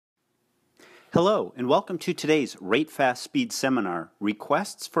Hello, and welcome to today's RateFast Speed Seminar,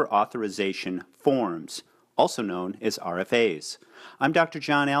 Requests for Authorization Forms, also known as RFAs. I'm Dr.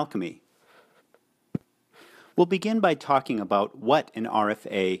 John Alchemy. We'll begin by talking about what an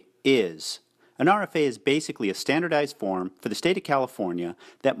RFA is. An RFA is basically a standardized form for the state of California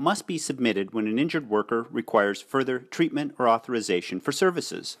that must be submitted when an injured worker requires further treatment or authorization for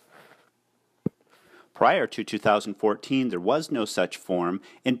services. Prior to 2014, there was no such form,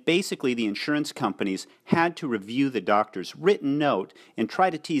 and basically the insurance companies had to review the doctor's written note and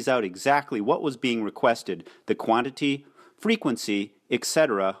try to tease out exactly what was being requested, the quantity, frequency,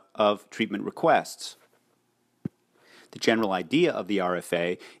 etc. of treatment requests. The general idea of the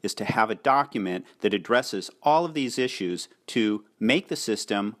RFA is to have a document that addresses all of these issues to make the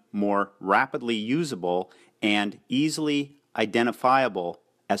system more rapidly usable and easily identifiable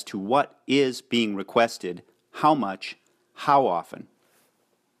as to what is being requested, how much, how often.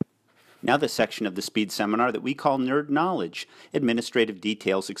 Now the section of the speed seminar that we call Nerd Knowledge, administrative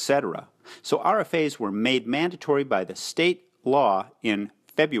details, etc. So RFAs were made mandatory by the state law in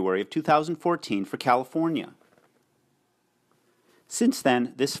February of 2014 for California. Since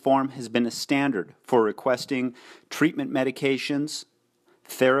then, this form has been a standard for requesting treatment medications,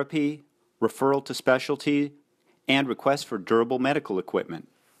 therapy, referral to specialty, and requests for durable medical equipment.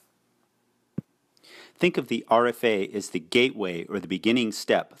 Think of the RFA as the gateway or the beginning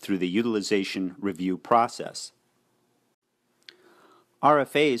step through the utilization review process.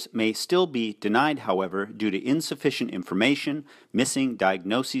 RFAs may still be denied, however, due to insufficient information, missing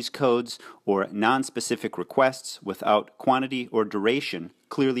diagnoses codes, or nonspecific requests without quantity or duration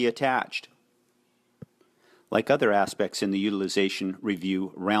clearly attached. Like other aspects in the utilization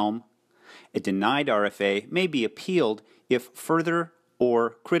review realm, a denied RFA may be appealed if further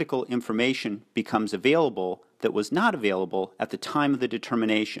or critical information becomes available that was not available at the time of the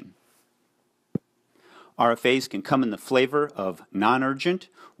determination. RFAs can come in the flavor of non-urgent,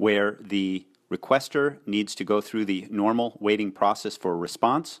 where the requester needs to go through the normal waiting process for a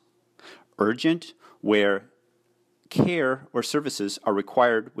response; urgent, where care or services are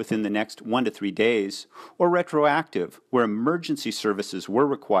required within the next 1 to 3 days; or retroactive, where emergency services were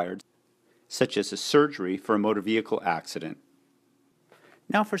required, such as a surgery for a motor vehicle accident.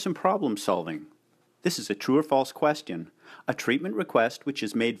 Now for some problem solving. This is a true or false question. A treatment request which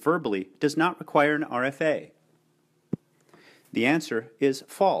is made verbally does not require an RFA. The answer is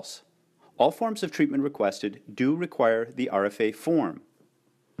false. All forms of treatment requested do require the RFA form.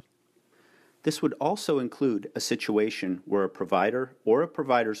 This would also include a situation where a provider or a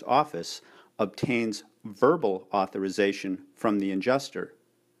provider's office obtains verbal authorization from the adjuster,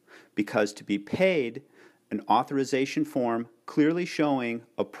 because to be paid, an authorization form clearly showing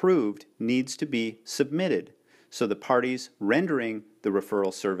approved needs to be submitted, so the parties rendering the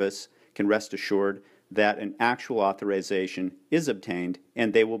referral service can rest assured that an actual authorization is obtained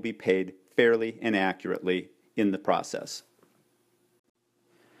and they will be paid fairly and accurately in the process.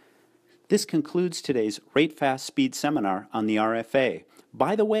 This concludes today's RateFast Speed Seminar on the RFA.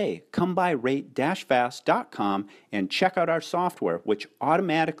 By the way, come by rate-fast.com and check out our software, which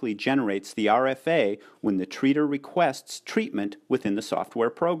automatically generates the RFA when the treater requests treatment within the software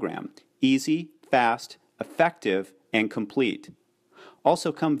program. Easy, fast, effective, and complete.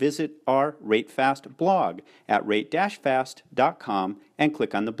 Also, come visit our RateFast blog at rate-fast.com and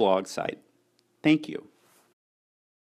click on the blog site. Thank you.